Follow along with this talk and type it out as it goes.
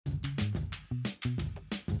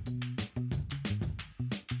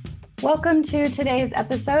Welcome to today's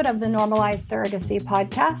episode of the Normalize Surrogacy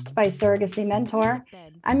podcast by Surrogacy Mentor.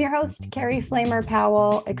 I'm your host, Carrie Flamer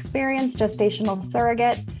Powell, experienced gestational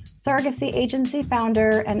surrogate, surrogacy agency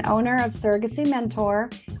founder, and owner of Surrogacy Mentor,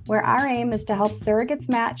 where our aim is to help surrogates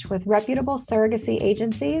match with reputable surrogacy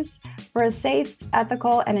agencies for a safe,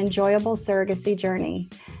 ethical, and enjoyable surrogacy journey.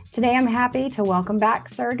 Today, I'm happy to welcome back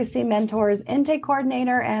Surrogacy Mentor's intake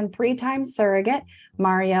coordinator and three-time surrogate,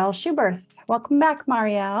 Marielle Schuberth. Welcome back,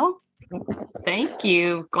 Marielle. Thank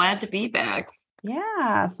you. Glad to be back.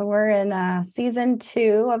 Yeah, so we're in season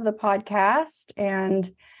 2 of the podcast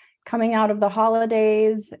and coming out of the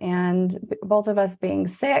holidays and both of us being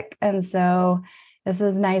sick. And so this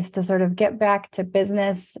is nice to sort of get back to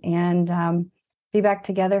business and be back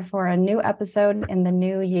together for a new episode in the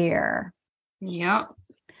new year. Yeah.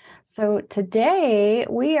 So today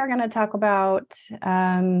we are going to talk about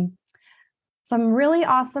some really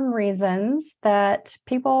awesome reasons that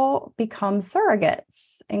people become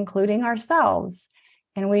surrogates, including ourselves.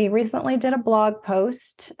 And we recently did a blog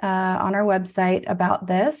post on our website about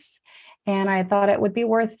this. And I thought it would be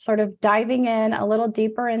worth sort of diving in a little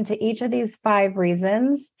deeper into each of these 5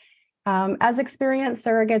 reasons as experienced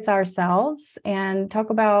surrogates ourselves and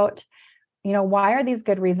talk about, why are these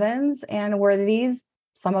good reasons? And were these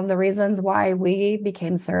some of the reasons why we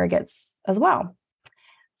became surrogates as well?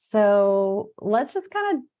 So let's just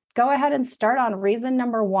kind of go ahead and start on reason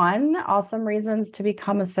number 1, awesome reasons to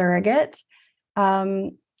become a surrogate.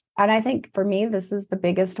 And I think for me, this is the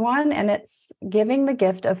biggest one, and it's giving the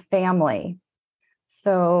gift of family.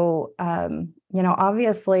 So,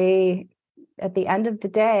 obviously, at the end of the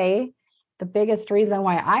day, the biggest reason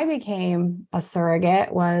why I became a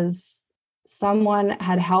surrogate was someone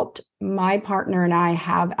had helped my partner and I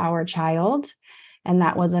have our child. And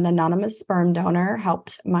that was an anonymous sperm donor,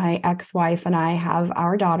 helped my ex-wife and I have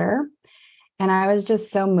our daughter. And I was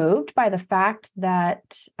just so moved by the fact that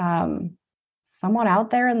someone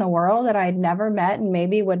out there in the world that I'd never met and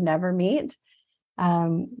maybe would never meet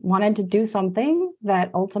wanted to do something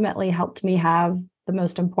that ultimately helped me have the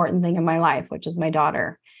most important thing in my life, which is my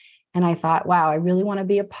daughter. And I thought, wow, I really want to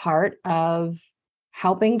be a part of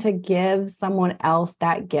helping to give someone else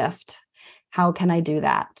that gift. How can I do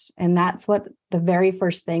that? And that's what the very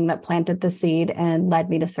first thing that planted the seed and led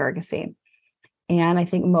me to surrogacy. And I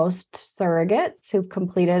think most surrogates who've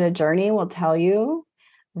completed a journey will tell you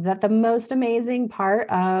that the most amazing part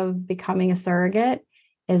of becoming a surrogate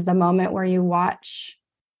is the moment where you watch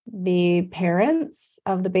the parents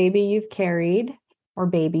of the baby you've carried or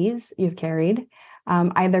babies you've carried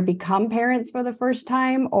either become parents for the first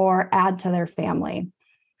time or add to their family.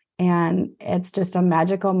 And it's just a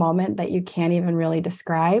magical moment that you can't even really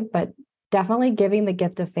describe, but definitely giving the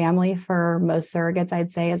gift of family for most surrogates,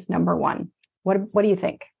 I'd say, is number 1. What do you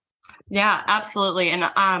think? Yeah, absolutely. And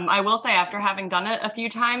I will say, after having done it a few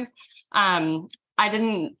times, I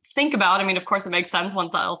didn't think about, of course it makes sense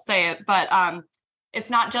once I'll say it, but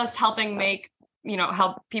it's not just helping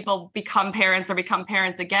help people become parents or become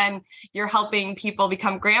parents again. You're helping people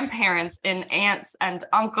become grandparents and aunts and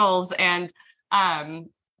uncles and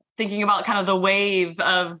thinking about kind of the wave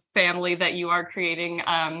of family that you are creating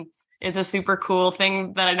is a super cool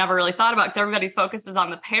thing that I never really thought about because everybody's focus is on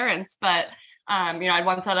the parents. But, I'd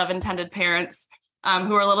once had of intended parents who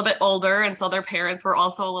were a little bit older. And so their parents were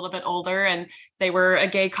also a little bit older and they were a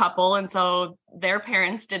gay couple. And so their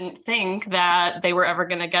parents didn't think that they were ever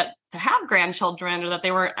going to get to have grandchildren or that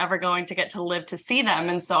they were ever going to get to live to see them.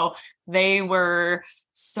 And so they were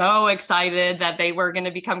so excited that they were going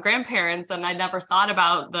to become grandparents. And I never thought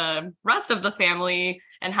about the rest of the family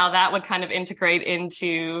and how that would kind of integrate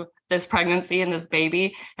into this pregnancy and this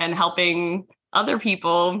baby and helping other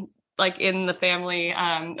people like in the family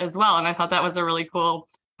as well. And I thought that was a really cool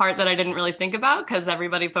part that I didn't really think about because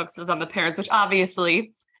everybody focuses on the parents, which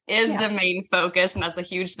obviously is the main focus. And that's a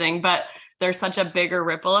huge thing, but there's such a bigger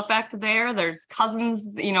ripple effect there. There's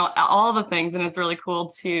cousins, all the things. And it's really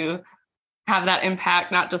cool to have that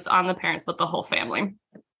impact, not just on the parents, but the whole family.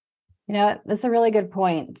 That's a really good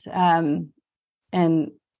point. And,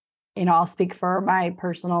 I'll speak for my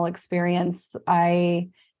personal experience. I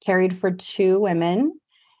carried for 2 women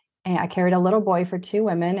and I carried a little boy for 2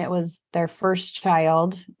 women. It was their first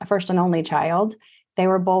and only child. They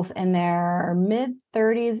were both in their mid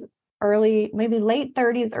 30s, maybe late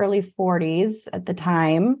 30s, early 40s at the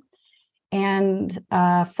time. And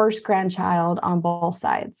first grandchild on both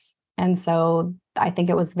sides. And so I think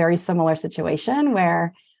it was a very similar situation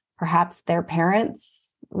where perhaps their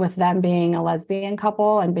parents, with them being a lesbian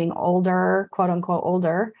couple and being older, quote unquote,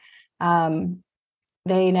 older,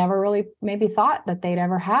 they never really maybe thought that they'd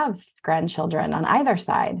ever have grandchildren on either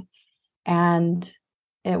side. And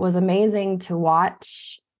it was amazing to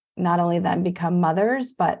watch not only them become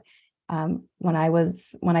mothers, but when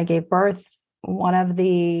I gave birth, one of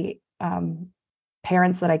the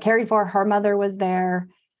parents that I cared for, her mother was there,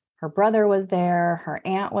 her brother was there, her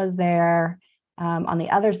aunt was there. On the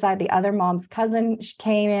other side, the other mom's cousin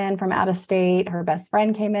came in from out of state, her best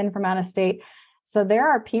friend came in from out of state. So there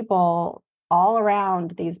are people all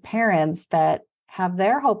around these parents that have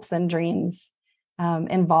their hopes and dreams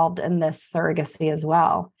involved in this surrogacy as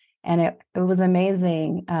well. And it was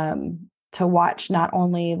amazing to watch not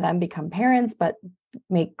only them become parents, but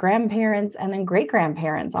make grandparents and then great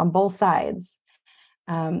grandparents on both sides.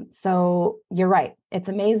 So you're right. It's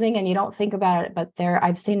amazing. And you don't think about it, but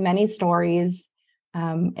I've seen many stories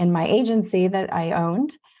in my agency that I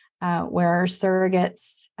owned where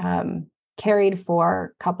surrogates cared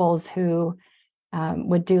for couples who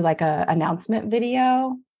would do like a announcement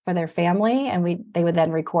video for their family, and they would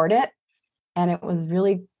then record it. And it was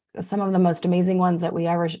really some of the most amazing ones that we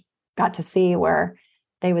ever got to see, where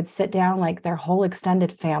they would sit down like their whole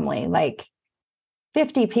extended family, like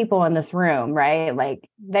 50 people in this room, right? Like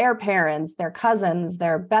their parents, their cousins,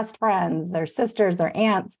 their best friends, their sisters, their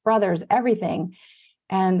aunts, brothers, everything.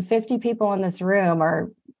 And 50 people in this room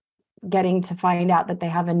are getting to find out that they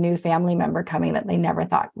have a new family member coming that they never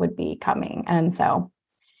thought would be coming. And so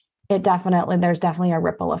there's definitely a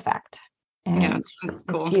ripple effect. And yeah, it's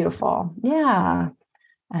cool. It's beautiful. Yeah.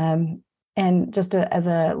 And just as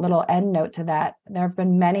a little end note to that, there have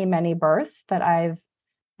been many, many births that I've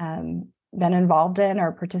been involved in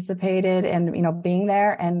or participated in, being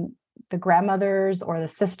there, and the grandmothers or the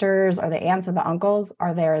sisters or the aunts or the uncles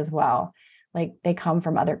are there as well. Like they come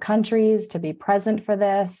from other countries to be present for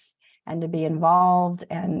this and to be involved.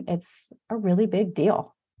 And it's a really big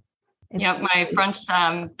deal. My French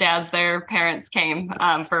dads, their parents came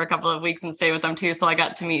for a couple of weeks and stayed with them too. So I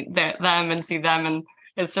got to meet them and see them. And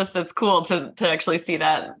it's cool to actually see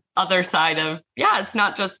that other side of, it's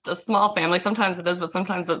not just a small family. Sometimes it is, but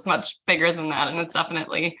sometimes it's much bigger than that. And it's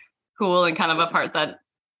definitely cool and kind of a part that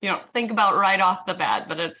you don't think about right off the bat,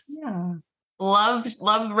 but it's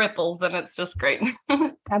love ripples, and it's just great.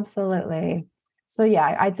 Absolutely. So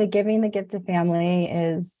I'd say giving the gift to family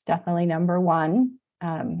is definitely number one.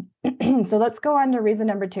 So let's go on to reason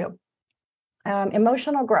number two,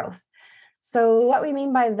 emotional growth. So what we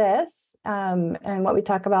mean by this, and what we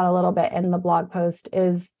talk about a little bit in the blog post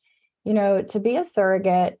is, to be a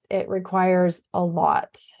surrogate, it requires a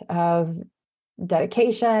lot of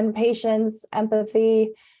dedication, patience,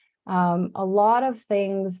 empathy, a lot of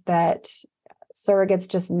things that surrogates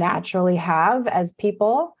just naturally have as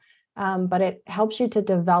people. But it helps you to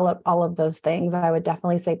develop all of those things. I would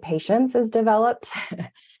definitely say patience is developed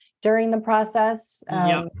during the process.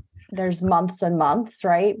 There's months and months,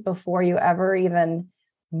 right, before you ever even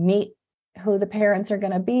meet who the parents are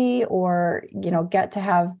going to be, or, get to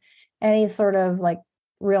have any sort of like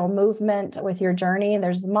real movement with your journey.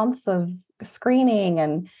 There's months of screening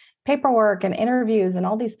and paperwork and interviews and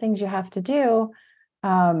all these things you have to do.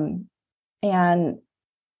 And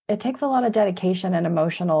it takes a lot of dedication and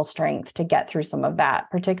emotional strength to get through some of that,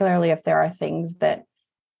 particularly if there are things that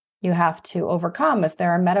you have to overcome, if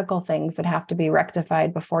there are medical things that have to be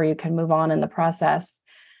rectified before you can move on in the process.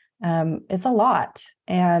 It's a lot.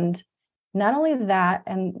 And not only that,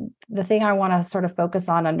 and the thing I want to sort of focus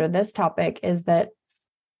on under this topic is that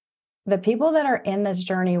the people that are in this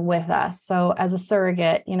journey with us. So as a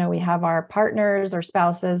surrogate, we have our partners or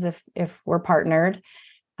spouses if we're partnered,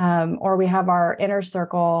 or we have our inner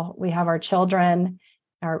circle, we have our children,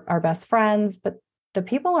 our best friends, but the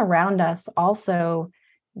people around us also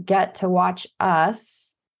get to watch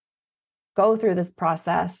us go through this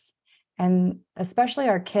process, and especially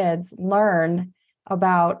our kids learn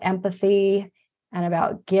about empathy and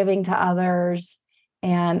about giving to others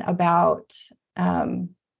and about,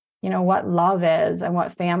 what love is and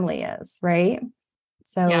what family is, right?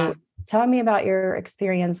 So tell me about your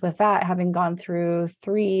experience with that, having gone through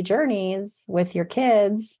 3 journeys with your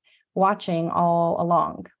kids, watching all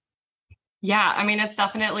along. Yeah, I mean, it's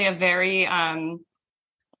definitely a very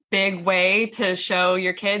big way to show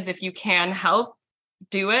your kids, if you can help,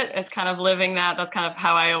 do it. It's kind of living that. That's kind of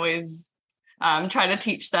how I always try to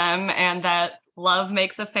teach them, and that love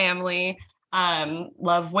makes a family.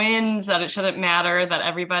 Love wins, that it shouldn't matter, that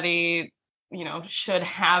everybody, should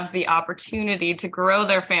have the opportunity to grow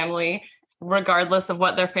their family, regardless of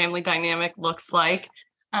what their family dynamic looks like.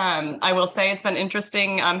 I will say it's been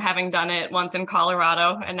interesting having done it once in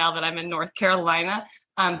Colorado, and now that I'm in North Carolina,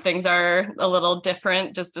 things are a little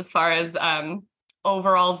different just as far as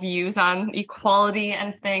overall views on equality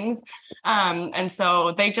and things. And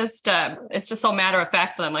so they just, it's just so matter of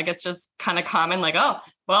fact for them. Like, it's just kind of common, like, oh,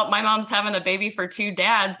 well, my mom's having a baby for two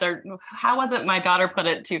dads, or how was it my daughter put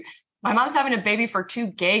it to, my mom's having a baby for two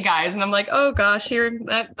gay guys. And I'm like, oh gosh,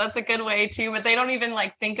 that's a good way too. But they don't even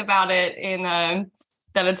like think about it in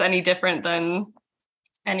that it's any different than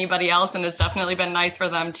anybody else. And it's definitely been nice for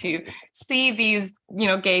them to see these,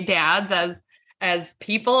 gay dads as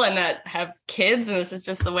people and that have kids. And this is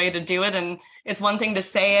just the way to do it. And it's one thing to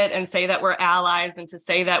say it and say that we're allies and to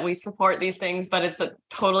say that we support these things, but it's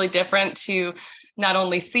totally different to not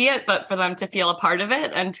only see it, but for them to feel a part of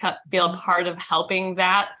it and to feel a part of helping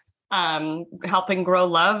that, helping grow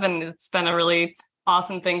love. And it's been a really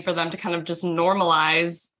awesome thing for them to kind of just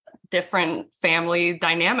normalize different family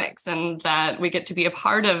dynamics, and that we get to be a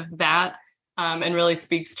part of that, and really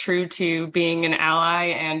speaks true to being an ally.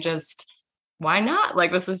 And just, why not?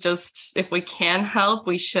 Like, this is just, if we can help,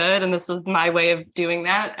 we should. And this was my way of doing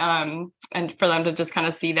that. And for them to just kind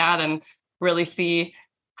of see that and really see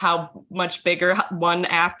how much bigger one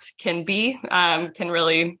act can be, can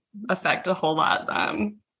really affect a whole lot,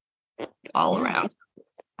 all around.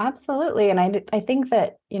 Absolutely. And I think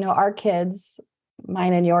that, our kids,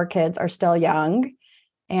 mine and your kids, are still young.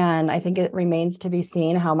 And I think it remains to be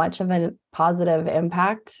seen how much of a positive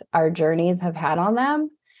impact our journeys have had on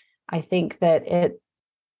them. I think that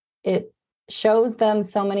it shows them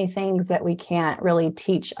so many things that we can't really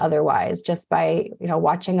teach otherwise, just by,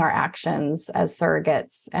 watching our actions as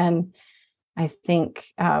surrogates. And I think,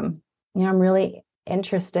 I'm really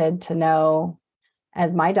interested to know,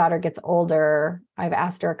 as my daughter gets older, I've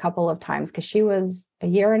asked her a couple of times, because she was a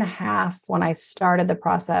year and a half when I started the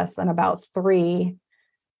process, and about three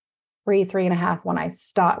and a half when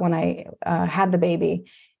I had the baby.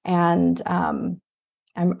 And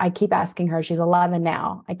I keep asking her, she's 11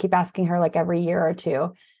 now. I keep asking her, like, every year or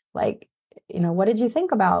two, like, what did you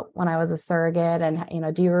think about when I was a surrogate?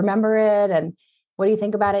 And, do you remember it? And what do you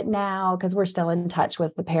think about it now? Because we're still in touch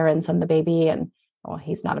with the parents and the baby. And, well,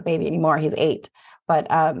 he's not a baby anymore. He's 8. But,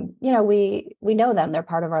 we know them. They're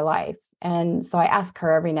part of our life. And so I ask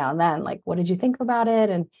her every now and then, like, what did you think about it?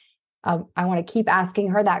 And I want to keep asking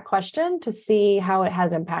her that question to see how it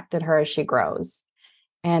has impacted her as she grows.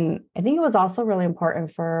 And I think it was also really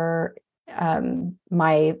important for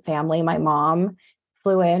my family. My mom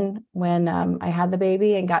flew in when I had the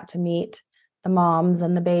baby and got to meet the moms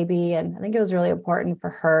and the baby. And I think it was really important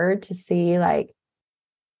for her to see, like,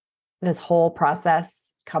 this whole process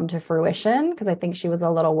come to fruition, because I think she was a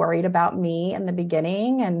little worried about me in the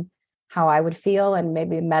beginning and how I would feel, and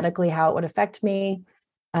maybe medically how it would affect me,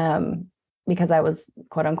 because I was,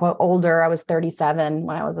 quote unquote, older. I was 37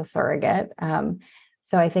 when I was a surrogate.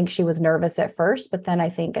 So I think she was nervous at first, but then I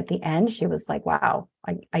think at the end, she was like, wow,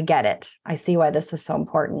 I get it. I see why this was so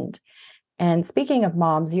important. And speaking of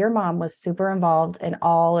moms, your mom was super involved in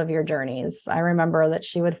all of your journeys. I remember that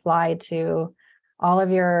she would fly to all of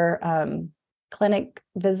your clinic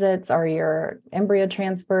visits or your embryo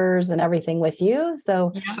transfers and everything with you.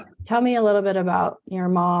 So Tell me a little bit about your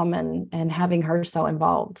mom and having her so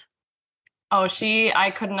involved. Oh,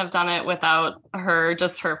 I couldn't have done it without her,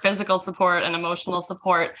 just her physical support and emotional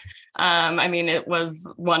support.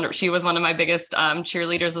 She was one of my biggest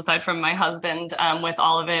cheerleaders, aside from my husband, with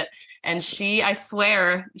all of it. And I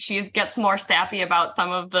swear, she gets more sappy about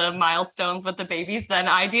some of the milestones with the babies than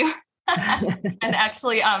I do. And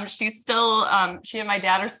actually, she's still, she and my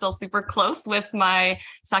dad are still super close with my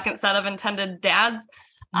second set of intended dads,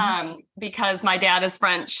 because my dad is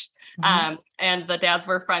French. And the dads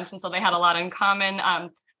were French. And so they had a lot in common.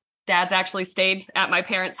 Dads actually stayed at my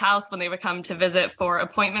parents' house when they would come to visit for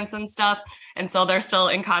appointments and stuff. And so they're still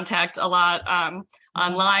in contact a lot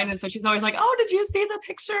online. And so she's always like, oh, did you see the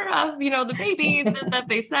picture of, the baby that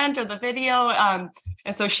they sent, or the video?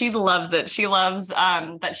 And so she loves it. She loves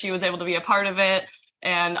that she was able to be a part of it.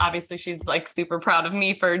 And obviously she's like super proud of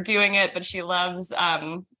me for doing it, but she loves,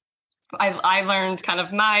 I learned kind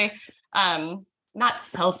of my, not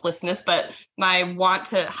selflessness, but my want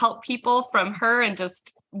to help people from her, and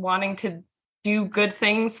just wanting to do good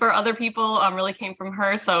things for other people really came from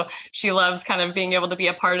her. So she loves kind of being able to be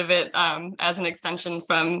a part of it as an extension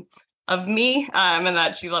of me, and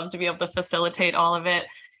that she loves to be able to facilitate all of it.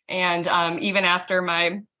 And even after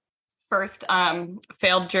my first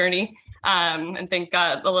failed journey and things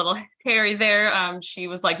got a little hairy there, she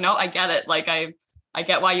was like, no, I get it. Like, I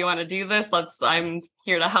get why you want to do this. I'm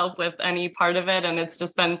here to help with any part of it. And it's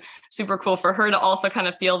just been super cool for her to also kind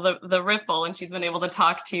of feel the ripple. And she's been able to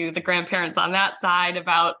talk to the grandparents on that side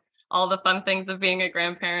about all the fun things of being a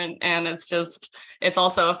grandparent. And it's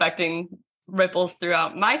also affecting ripples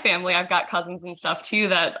throughout my family. I've got cousins and stuff too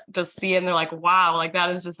that just see it and they're like, wow, like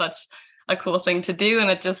that is just such a cool thing to do.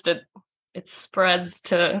 And it spreads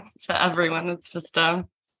to everyone. It's just,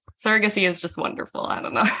 surrogacy is just wonderful. I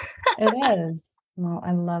don't know. It is. Well,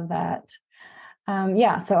 I love that.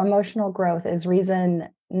 So emotional growth is reason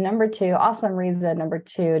number two, awesome reason number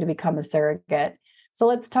two to become a surrogate. So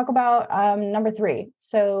let's talk about number three.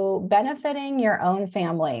 So benefiting your own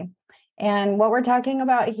family. And what we're talking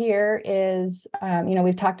about here is,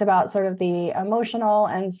 we've talked about sort of the emotional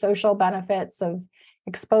and social benefits of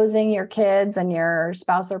exposing your kids and your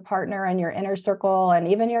spouse or partner and your inner circle and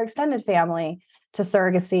even your extended family to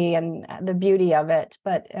surrogacy and the beauty of it.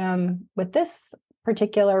 But with this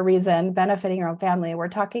particular reason, benefiting your own family, we're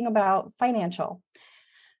talking about financial.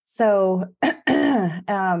 So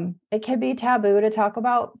it can be taboo to talk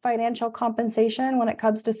about financial compensation when it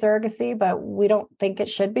comes to surrogacy, but we don't think it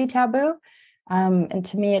should be taboo. And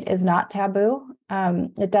to me, it is not taboo.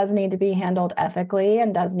 It does need to be handled ethically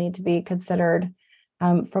and does need to be considered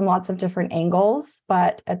from lots of different angles.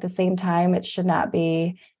 But at the same time, it should not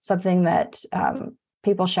be something that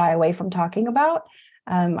people shy away from talking about.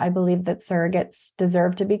 I believe that surrogates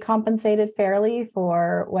deserve to be compensated fairly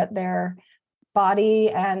for what their body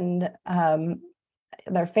and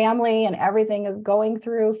their family and everything is going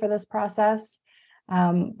through for this process.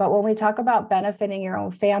 But when we talk about benefiting your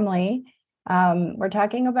own family, we're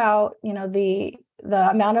talking about, the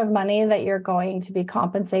amount of money that you're going to be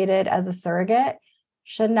compensated as a surrogate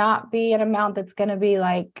should not be an amount that's going to be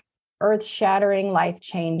like earth-shattering,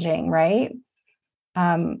 life-changing, right?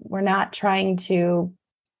 We're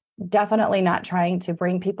definitely not trying to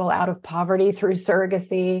bring people out of poverty through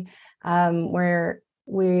surrogacy. Where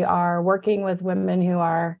we are working with women who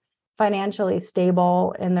are financially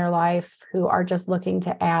stable in their life, who are just looking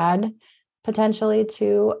to add potentially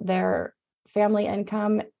to their family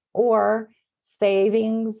income or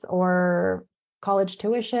savings or college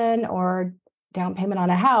tuition or down payment on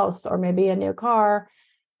a house or maybe a new car.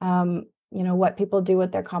 What people do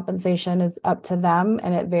with their compensation is up to them,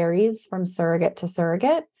 and it varies from surrogate to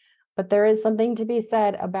surrogate. But there is something to be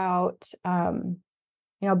said about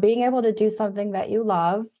being able to do something that you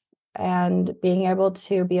love and being able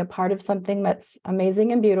to be a part of something that's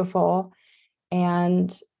amazing and beautiful,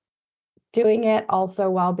 and doing it also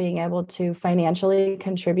while being able to financially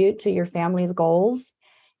contribute to your family's goals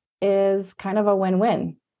is kind of a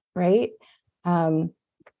win-win, right?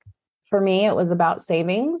 For me, it was about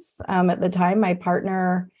savings. At the time, my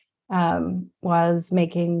partner was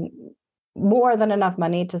making more than enough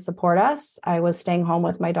money to support us. I was staying home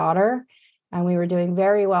with my daughter, and we were doing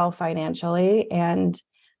very well financially. And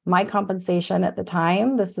my compensation at the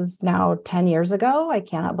time, this is now 10 years ago. I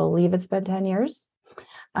cannot believe it's been 10 years.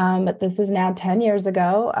 But this is now 10 years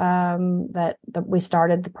ago that we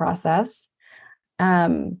started the process.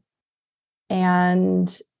 And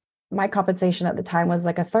my compensation at the time was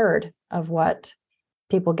like a third of what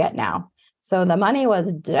people get now. So the money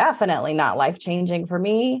was definitely not life-changing for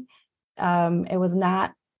me. It was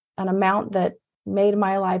not an amount that made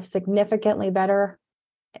my life significantly better,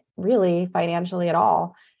 really financially at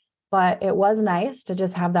all. But it was nice to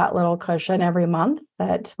just have that little cushion every month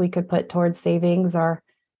that we could put towards savings or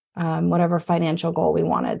whatever financial goal we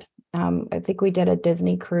wanted. I think we did a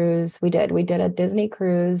Disney cruise. We did a Disney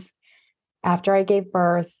cruise after I gave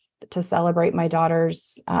birth to celebrate my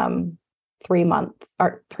daughter's 3 years,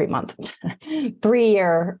 I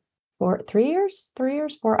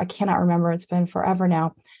cannot remember. It's been forever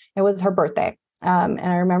now. It was her birthday. And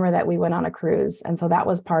I remember that we went on a cruise. And so that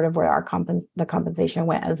was part of where the compensation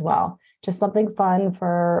went as well. Just something fun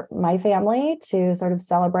for my family to sort of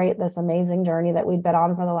celebrate this amazing journey that we'd been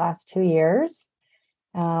on for the last 2 years,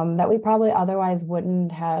 that we probably otherwise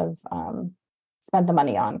wouldn't have spent the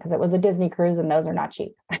money on, because it was a Disney cruise and those are not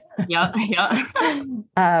cheap. Yeah.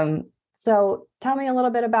 So tell me a little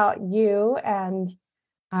bit about you, and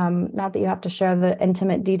not that you have to share the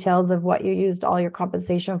intimate details of what you used all your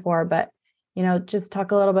compensation for, but just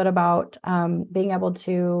talk a little bit about being able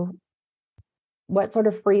to, what sort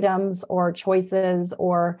of freedoms or choices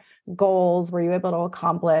or goals were you able to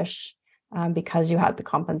accomplish because you had the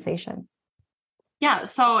compensation? Yeah,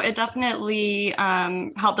 so it definitely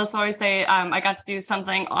helped us always say, I got to do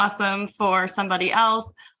something awesome for somebody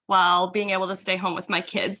else while being able to stay home with my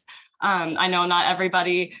kids. I know not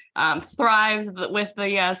everybody thrives with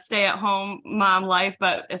the stay-at-home mom life,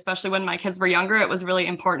 but especially when my kids were younger, it was really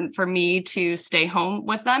important for me to stay home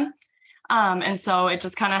with them. And so it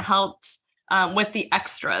just kind of helped with the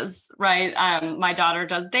extras, right? My daughter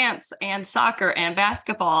does dance and soccer and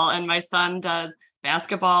basketball, and my son does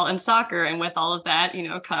basketball and soccer. And with all of that,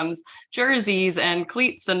 comes jerseys and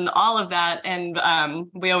cleats and all of that. And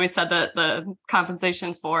we always said that the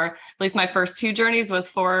compensation for at least my first two journeys was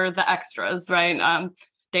for the extras, right?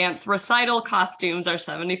 Dance recital costumes are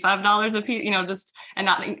 $75 a piece, and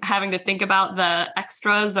not having to think about the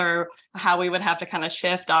extras or how we would have to kind of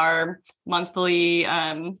shift our monthly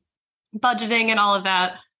budgeting and all of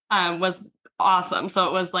that was awesome. So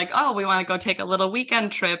it was like, oh, we want to go take a little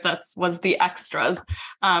weekend trip. Was the extras.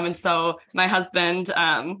 And so my husband,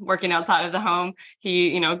 working outside of the home,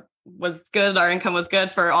 he, was good. Our income was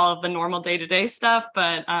good for all of the normal day-to-day stuff,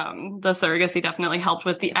 but the surrogacy definitely helped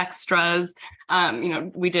with the extras.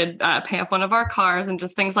 We did pay off one of our cars and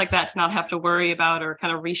just things like that to not have to worry about or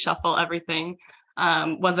kind of reshuffle everything.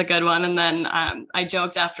 Was a good one. And then I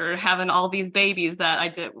joked after having all these babies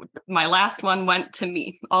that my last one went to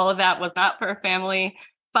me. All of that was not for family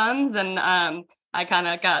funds. And I kind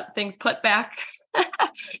of got things put back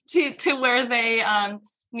to where they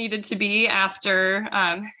needed to be after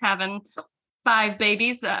having 5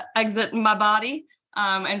 babies exit my body.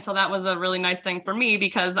 And so that was a really nice thing for me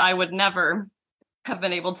because I would never have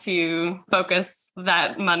been able to focus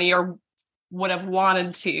that money or would have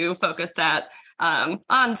wanted to focus that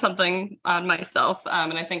on something on myself.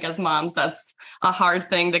 And I think as moms, that's a hard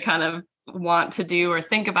thing to kind of want to do or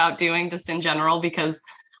think about doing just in general, because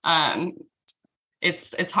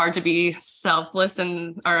it's hard to be selfless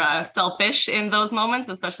or selfish in those moments,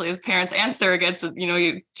 especially as parents and surrogates.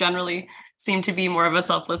 You generally seem to be more of a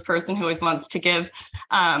selfless person who always wants to give.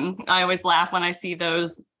 I always laugh when I see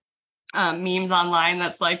those memes online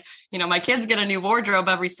that's like, my kids get a new wardrobe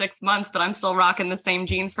every 6 months, but I'm still rocking the same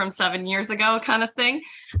jeans from 7 years ago kind of thing.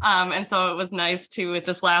 And so it was nice to, with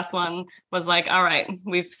this last one, was like, all right,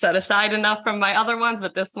 we've set aside enough from my other ones,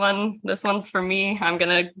 but this one's for me. I'm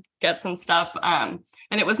going to get some stuff. And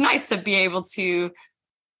it was nice to be able to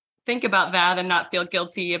think about that and not feel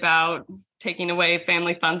guilty about taking away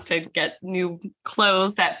family funds to get new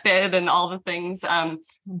clothes that fit and all the things. So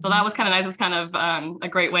that was kind of nice. It was kind of a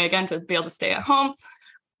great way, again, to be able to stay at home,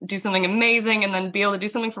 do something amazing, and then be able to do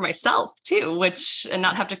something for myself too, and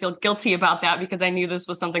not have to feel guilty about that, because I knew this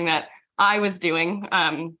was something that I was doing.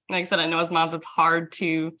 Like I said, I know as moms, it's hard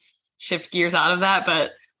to shift gears out of that,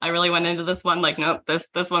 but I really went into this one like, nope,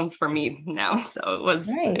 this one's for me now. So it was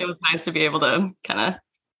nice to be able to kind of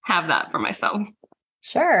have that for myself.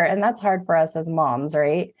 Sure. And that's hard for us as moms,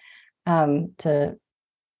 right? To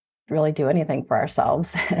really do anything for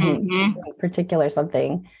ourselves, and in particular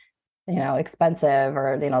something, expensive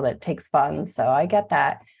or, that takes funds. So I get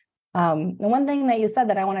that. The one thing that you said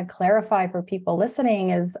that I want to clarify for people listening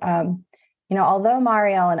is, although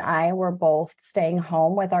Marielle and I were both staying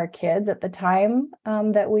home with our kids at the time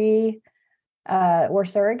that we were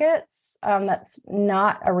surrogates, that's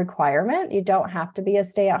not a requirement. You don't have to be a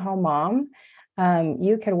stay-at-home mom.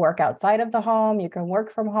 You can work outside of the home. You can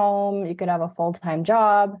work from home. You could have a full-time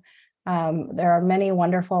job. There are many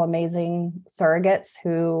wonderful, amazing surrogates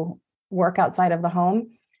who work outside of the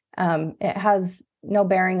home. It has no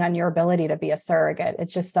bearing on your ability to be a surrogate. It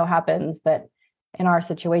just so happens that in our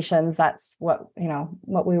situations, that's what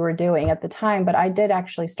we were doing at the time. But I did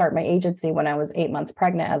actually start my agency when I was 8 months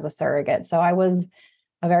pregnant as a surrogate. So I was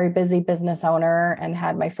a very busy business owner and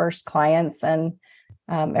had my first clients and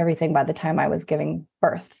everything by the time I was giving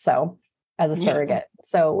birth. So as a surrogate.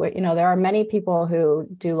 So, there are many people who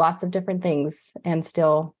do lots of different things and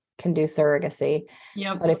still can do surrogacy.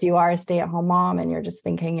 Yep. But if you are a stay-at-home mom and you're just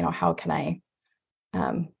thinking, how can I,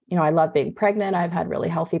 I love being pregnant. I've had really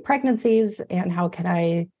healthy pregnancies, and how can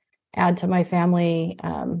I add to my family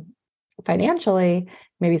financially?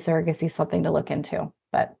 Maybe surrogacy is something to look into,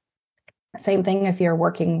 but same thing if you're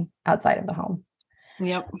working outside of the home.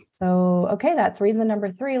 Yep. So, okay, that's reason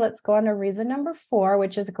number 3. Let's go on to reason number 4,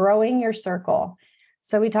 which is growing your circle.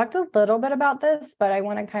 So we talked a little bit about this, but I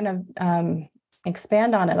want to kind of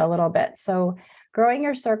expand on it a little bit. So growing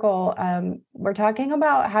your circle, we're talking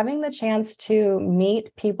about having the chance to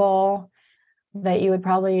meet people that you would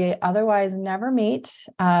probably otherwise never meet.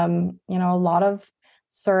 A lot of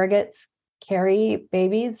surrogates carry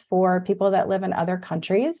babies for people that live in other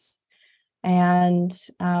countries, and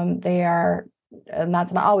and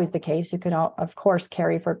that's not always the case. You can, of course,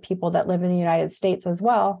 carry for people that live in the United States as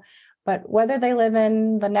well. But whether they live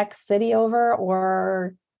in the next city over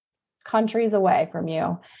or countries away from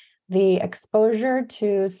you, the exposure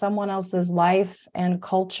to someone else's life and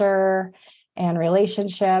culture and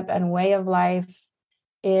relationship and way of life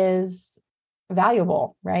is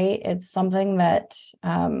valuable, right? It's something that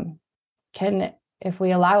can, if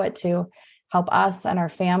we allow it to, help us and our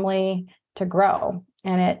family to grow.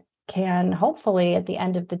 And it can hopefully, at the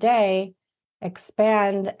end of the day,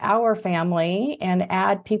 expand our family and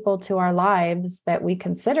add people to our lives that we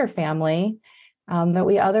consider family, that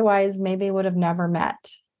we otherwise maybe would have never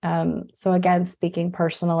met. So again, speaking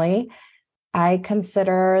personally, I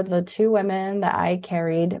consider the two women that I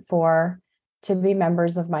carried for to be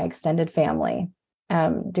members of my extended family.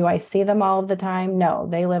 Do I see them all of the time? No,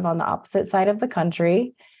 they live on the opposite side of the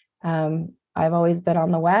country. I've always been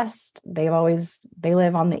on the west. They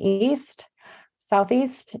live on the east,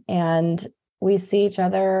 southeast, and we see each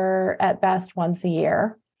other at best once a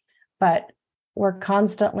year. But we're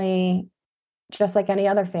constantly, just like any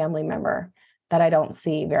other family member that I don't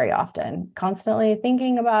see very often, constantly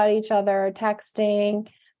thinking about each other, texting,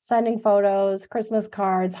 sending photos, Christmas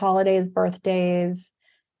cards, holidays, birthdays.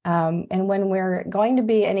 And when we're going to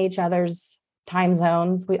be in each other's time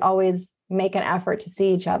zones, we always make an effort to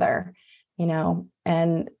see each other,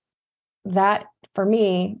 and that for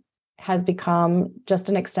me has become just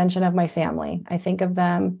an extension of my family. I think of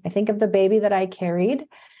the baby that I carried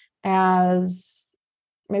as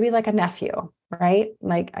maybe like a nephew, right?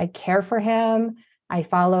 Like I care for him. I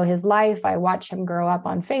follow his life. I watch him grow up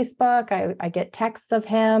on Facebook. I get texts of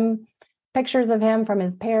him, pictures of him from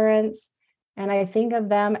his parents. And I think of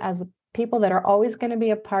them as people that are always going to be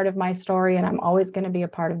a part of my story, and I'm always going to be a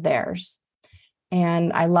part of theirs.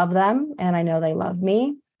 And I love them, and I know they love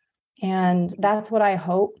me. And that's what I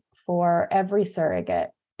hope for every surrogate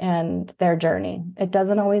and their journey. It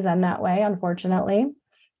doesn't always end that way, unfortunately.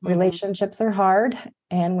 Mm-hmm. Relationships are hard.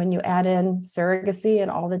 And when you add in surrogacy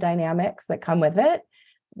and all the dynamics that come with it,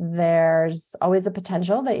 there's always a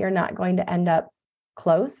potential that you're not going to end up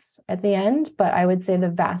close at the end. But I would say the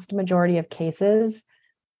vast majority of cases,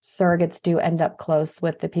 surrogates do end up close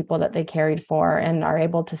with the people that they carried for and are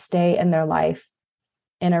able to stay in their life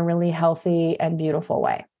in a really healthy and beautiful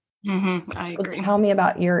way. Mm-hmm. I agree. So tell me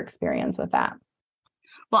about your experience with that.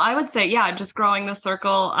 Well, I would say, just growing the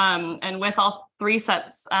circle. And with all three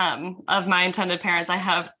sets of my intended parents, I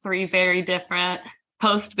have three very different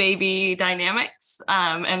post-baby dynamics.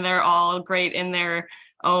 And they're all great in their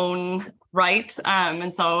own right.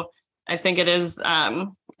 And so I think it is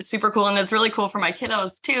super cool. And it's really cool for my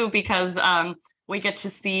kiddos too, because we get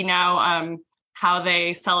to see now how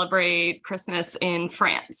they celebrate Christmas in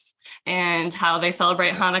France and how they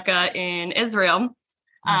celebrate Hanukkah in Israel.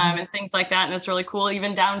 And things like that. And it's really cool,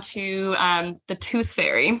 even down to the tooth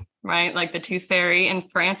fairy, right? Like the tooth fairy in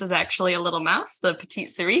France is actually a little mouse, the petite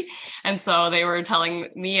souris. And so they were telling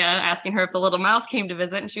Mia, asking her if the little mouse came to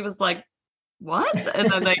visit, and she was like, what?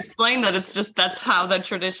 And then they explained that that's how the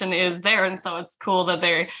tradition is there. And so it's cool that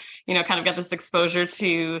they're, kind of get this exposure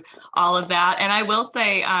to all of that. And I will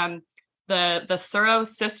say the Surro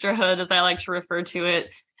sisterhood, as I like to refer to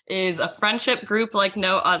it, is a friendship group like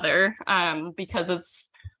no other, because it's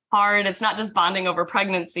hard. It's not just bonding over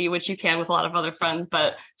pregnancy, which you can with a lot of other friends,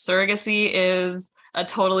 but surrogacy is a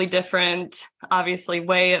totally different, obviously,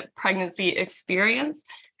 way of pregnancy experience.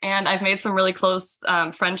 And I've made some really close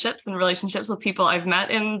friendships and relationships with people I've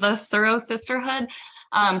met in the Surro sisterhood,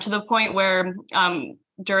 to the point where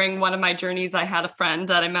during one of my journeys, I had a friend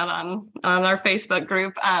that I met on our Facebook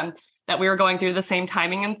group that we were going through the same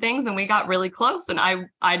timing and things, and we got really close. And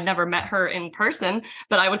I'd never met her in person,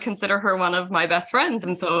 but I would consider her one of my best friends.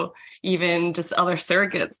 And so even just other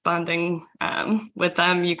surrogates bonding with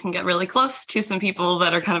them, you can get really close to some people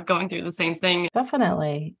that are kind of going through the same thing.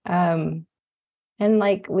 Definitely. And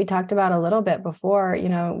like we talked about a little bit before,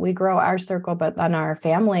 we grow our circle, but then our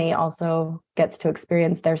family also gets to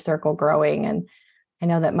experience their circle growing. And I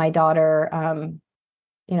know that my daughter,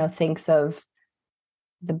 thinks of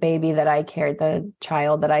the baby that I carried, the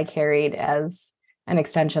child that I carried, as an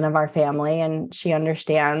extension of our family. And she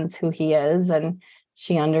understands who he is, and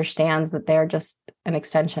she understands that they're just an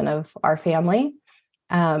extension of our family.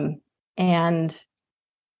 And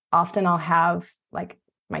often I'll have like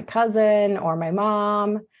my cousin or my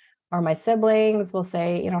mom or my siblings will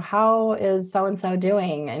say, how is so-and-so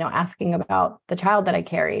doing? Asking about the child that I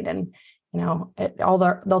carried. And,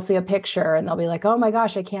 they'll see a picture and they'll be like, oh my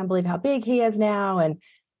gosh, I can't believe how big he is now. And,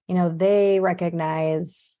 they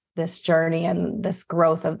recognize this journey and this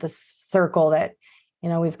growth of this circle that,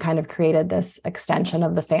 we've kind of created this extension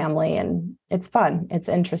of the family. And it's fun. It's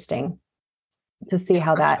interesting to see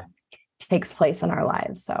how that takes place in our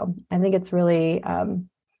lives. So I think it's really,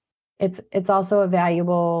 it's also a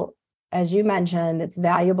valuable, as you mentioned, it's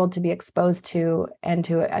valuable to be exposed to and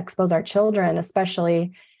to expose our children,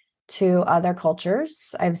 especially to other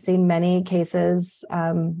cultures. I've seen many cases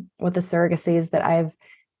with the surrogacies that I've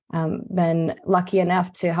been lucky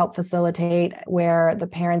enough to help facilitate, where the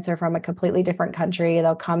parents are from a completely different country.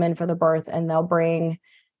 They'll come in for the birth and they'll bring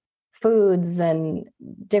foods and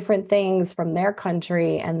different things from their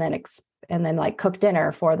country, and then like cook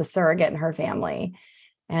dinner for the surrogate and her family.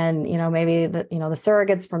 And, maybe the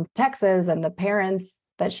surrogate's from Texas and the parents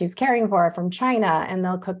that she's caring for are from China, and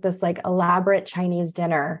they'll cook this like elaborate Chinese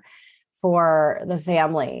dinner for the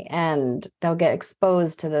family, and they'll get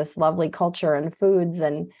exposed to this lovely culture and foods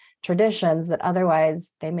and traditions that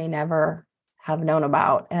otherwise they may never have known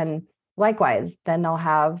about. And likewise, then they'll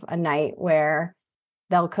have a night where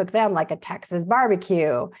they'll cook them like a Texas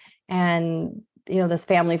barbecue. And, this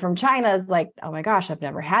family from China is like, oh my gosh, I've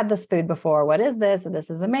never had this food before. What is this? And this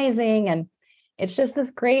is amazing. And it's just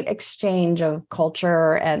this great exchange of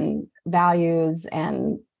culture and values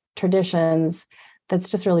and traditions that's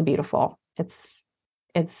just really beautiful. It's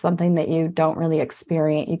something that you don't really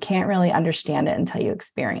experience. You can't really understand it until you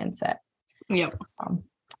experience it. Yep.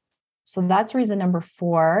 So that's reason number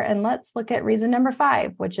 4. And let's look at reason number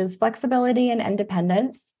 5, which is flexibility and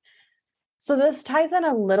independence. So this ties in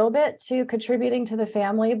a little bit to contributing to the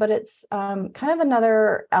family, but it's kind of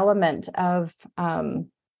another element of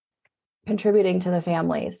contributing to the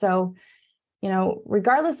family. So,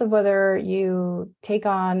 regardless of whether you take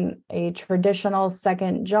on a traditional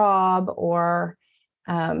second job or,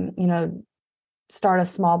 start a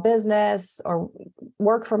small business or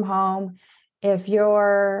work from home, if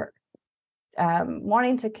you're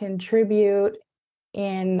wanting to contribute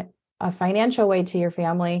in a financial way to your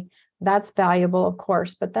family, that's valuable, of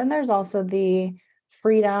course. But then there's also the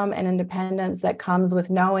freedom and independence that comes with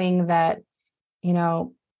knowing that,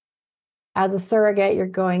 as a surrogate, you're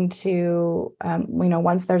going to,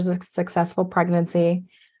 once there's a successful pregnancy,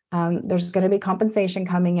 there's going to be compensation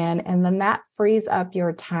coming in, and then that frees up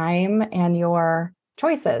your time and your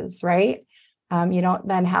choices, right? You don't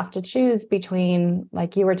then have to choose between,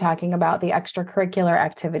 like you were talking about, the extracurricular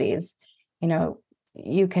activities.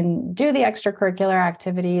 You can do the extracurricular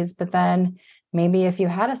activities, but then maybe if you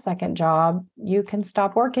had a second job, you can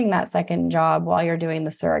stop working that second job while you're doing the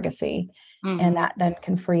surrogacy. Mm-hmm. And that then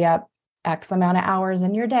can free up X amount of hours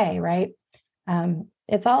in your day, right?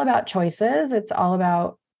 It's all about choices. It's all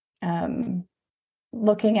about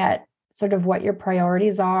looking at sort of what your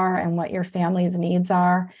priorities are and what your family's needs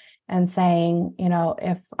are, and saying,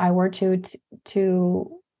 if I were to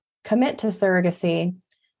commit to surrogacy,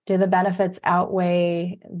 do the benefits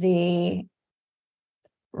outweigh the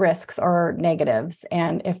risks or negatives?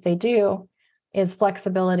 And if they do, is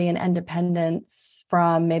flexibility and independence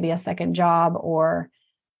from maybe a second job or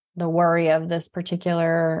the worry of this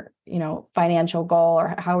particular, financial goal,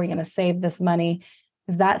 or how are we going to save this money?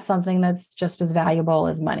 Is that something that's just as valuable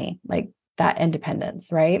as money, like that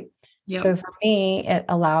independence, right? Yep. So for me, it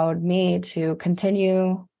allowed me to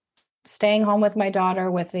continue staying home with my daughter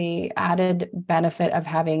with the added benefit of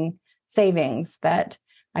having savings that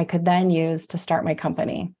I could then use to start my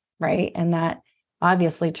company, right? And that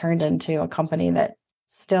obviously turned into a company that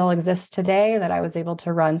still exists today, that I was able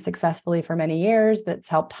to run successfully for many years, that's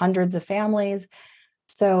helped hundreds of families.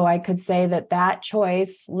 So I could say that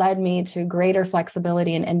choice led me to greater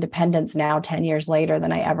flexibility and independence now 10 years later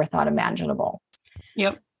than I ever thought imaginable.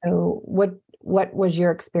 Yep. So what was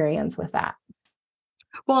your experience with that?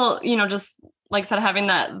 Well, just like I said, having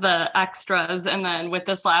the extras. And then with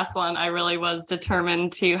this last one, I really was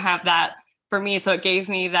determined to have that for me. So it gave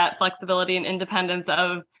me that flexibility and independence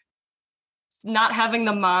of not having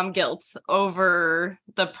the mom guilt over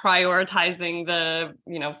the prioritizing the,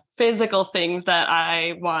 physical things that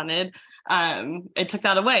I wanted. It took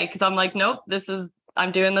that away because I'm like, nope,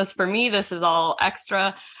 I'm doing this for me. This is all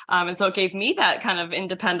extra. And so it gave me that kind of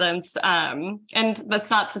independence. And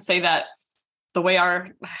that's not to say that the way our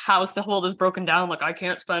household is broken down, like I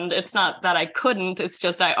can't spend, it's not that I couldn't, it's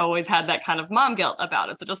just I always had that kind of mom guilt about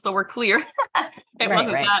it. So just so we're clear, it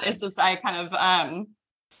wasn't that. It's just I kind of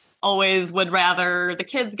always would rather the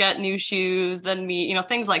kids get new shoes than me,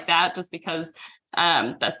 things like that, just because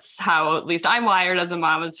that's how at least I'm wired as a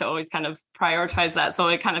mom, is to always kind of prioritize that. So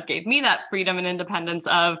it kind of gave me that freedom and independence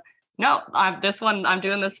of, no, I'm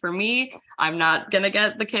doing this for me. I'm not going to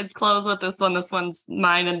get the kids' clothes with this one. This one's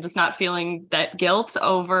mine, and just not feeling that guilt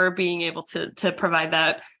over being able to provide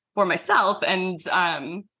that for myself, and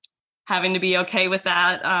having to be okay with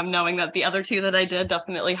that, knowing that the other 2 that I did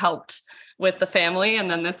definitely helped with the family. And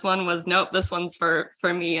then this one was, nope, this one's for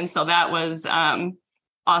me. And so that was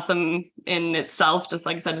awesome in itself, just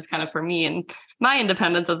like I said, just kind of for me and my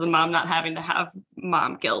independence as a mom, not having to have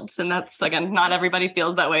mom guilt. And that's, again, not everybody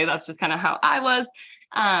feels that way. That's just kind of how I was,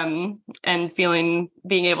 and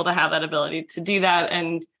being able to have that ability to do that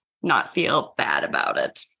and not feel bad about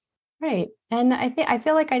it. Right. And I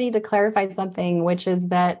feel like I need to clarify something, which is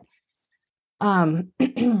that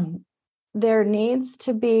there needs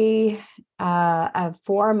to be a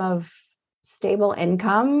form of stable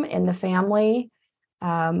income in the family,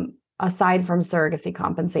 aside from surrogacy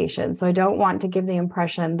compensation. So I don't want to give the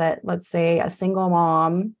impression that, let's say, a single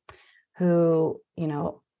mom who,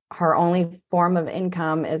 her only form of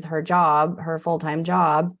income is her job, her full-time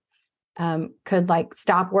job, could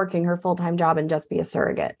stop working her full-time job and just be a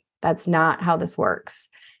surrogate. That's not how this works.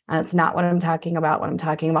 It's not what I'm talking about when I'm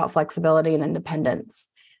talking about flexibility and independence.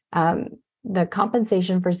 The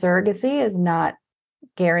compensation for surrogacy is not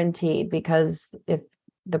guaranteed, because if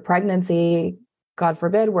the pregnancy, God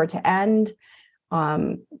forbid, were to end,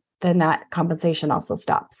 then that compensation also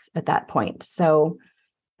stops at that point. So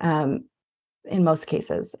in most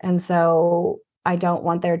cases. And so I don't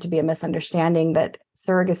want there to be a misunderstanding that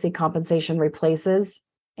surrogacy compensation replaces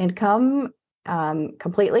income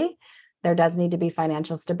completely. There does need to be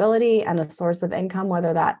financial stability and a source of income,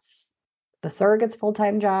 whether that's the surrogate's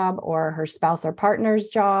full-time job or her spouse or partner's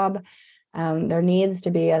job. There needs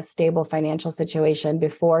to be a stable financial situation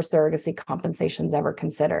before surrogacy compensation is ever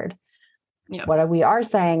considered. Yep. What we are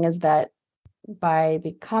saying is that by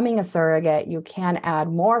becoming a surrogate, you can add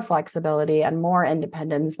more flexibility and more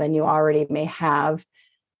independence than you already may have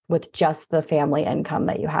with just the family income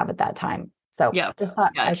that you have at that time. So just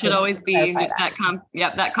thought it should always be that comp.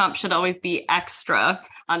 Yep. That comp should always be extra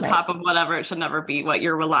on top of whatever. It should never be what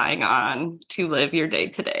you're relying on to live your day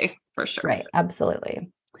to day, for sure. Right.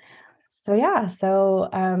 Absolutely.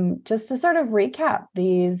 So just to sort of recap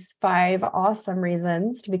these 5 awesome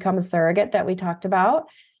reasons to become a surrogate that we talked about,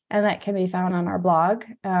 and that can be found on our blog.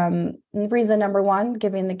 Reason number 1,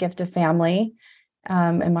 giving the gift of family.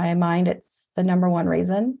 In my mind, it's the number 1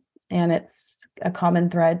 reason, and it's a common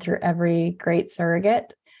thread through every great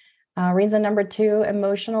surrogate. Reason number 2,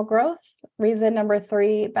 emotional growth. Reason number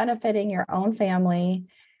 3, benefiting your own family.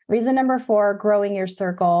 Reason number 4, growing your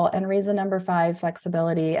circle. And reason number 5,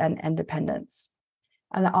 flexibility and independence.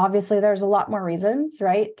 And obviously there's a lot more reasons,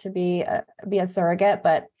 right, to be a surrogate,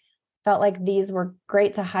 but felt like these were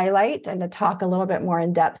great to highlight and to talk a little bit more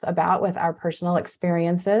in depth about with our personal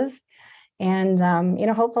experiences. And,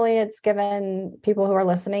 hopefully it's given people who are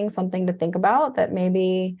listening something to think about, that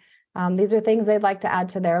maybe these are things they'd like to add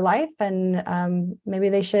to their life, and maybe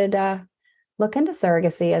they should look into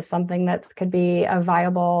surrogacy as something that could be a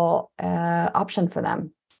viable option for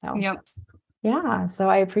them. So, so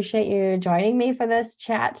I appreciate you joining me for this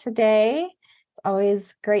chat today. It's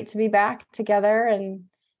always great to be back together and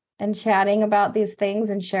chatting about these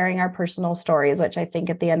things and sharing our personal stories, which I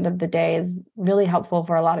think at the end of the day is really helpful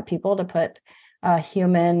for a lot of people to put a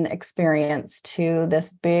human experience to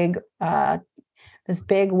this big,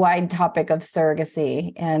 wide topic of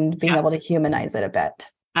surrogacy and being able to humanize it a bit.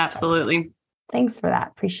 Absolutely. So, thanks for that.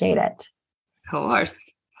 Appreciate it. Of course.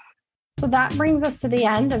 So that brings us to the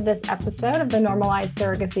end of this episode of the Normalize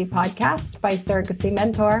Surrogacy podcast by Surrogacy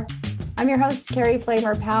Mentor. I'm your host, Carrie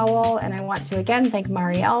Flamer Powell, and I want to again thank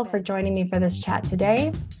Marielle for joining me for this chat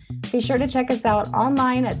today. Be sure to check us out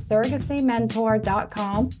online at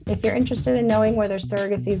surrogacymentor.com. If you're interested in knowing whether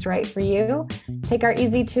surrogacy is right for you, take our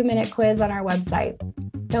easy 2-minute quiz on our website.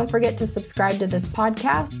 Don't forget to subscribe to this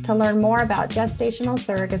podcast to learn more about gestational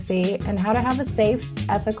surrogacy and how to have a safe,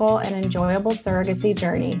 ethical, and enjoyable surrogacy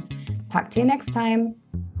journey. Talk to you next time.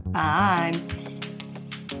 Bye.